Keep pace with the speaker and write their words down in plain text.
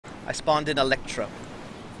I spawned in Electro.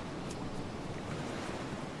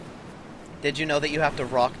 Did you know that you have to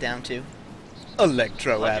rock down to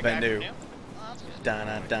Electro Electric Avenue? Oh, that's good.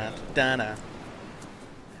 Dana dana dana.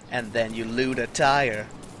 And then you loot a tire.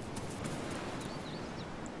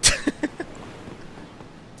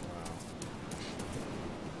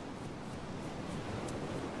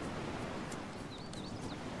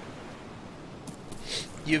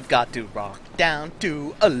 You've got to rock down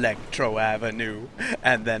to Electro Avenue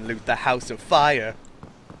and then loot the House of Fire.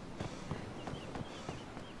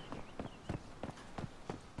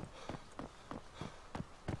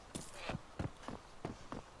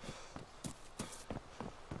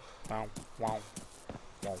 Wow, wow,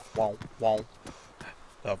 wow, wow, wow.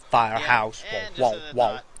 The firehouse, Yeah, and wow, just as a wow,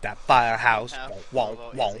 thought, that firehouse, have wow,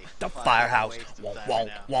 Lobo wow, is a the fun firehouse, way to wow, die wow, right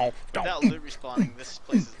now. wow, Without loot respawning, this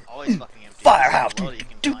place is always fucking empty. firehouse, Below you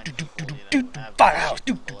can find people, you know, have firehouse,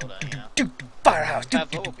 shit below that, you know. firehouse,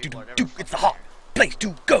 Have local people are never it's the fucking hot place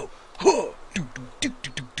to go.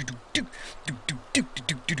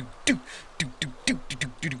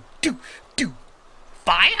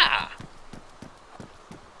 Fire!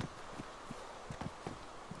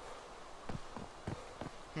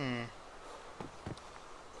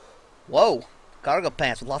 Whoa, cargo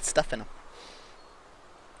pants with lots of stuff in them.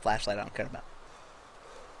 Flashlight I don't care about.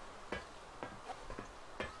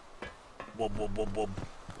 Whoop, whoop, whoop, whoop.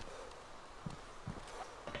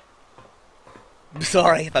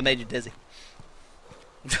 Sorry if I made you dizzy.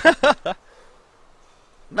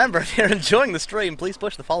 Remember, if you're enjoying the stream, please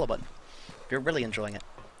push the follow button. If you're really enjoying it,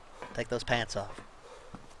 take those pants off.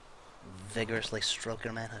 Vigorously stroke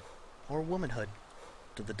your manhood, or womanhood,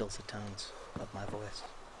 to the dulcet tones of my voice.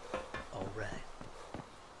 All right.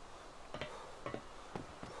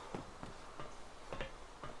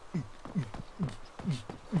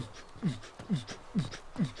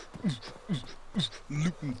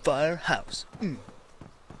 Looting firehouse.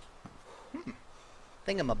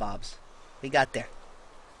 Thingamabobs. We got there.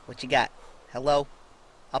 What you got? Hello?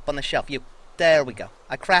 Up on the shelf. You. There we go.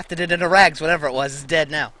 I crafted it into rags, whatever it was. It's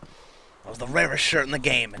dead now. It was the rarest shirt in the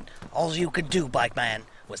game, and all you could do, Bike Man,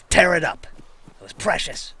 was tear it up. It was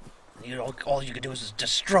precious. And all you could do was just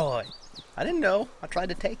destroy. I didn't know. I tried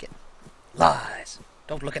to take it. Lies.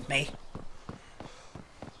 Don't look at me.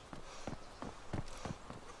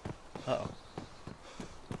 Uh-oh.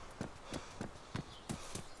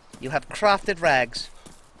 You have crafted rags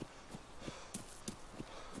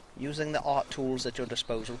using the art tools at your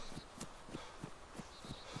disposal.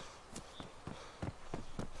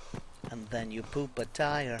 And then you poop a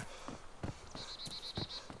tire.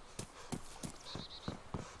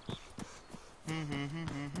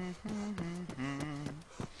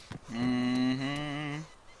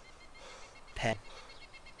 Pen.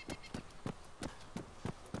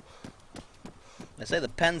 They say the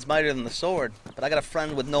pen's mightier than the sword, but I got a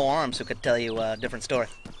friend with no arms who could tell you a different story.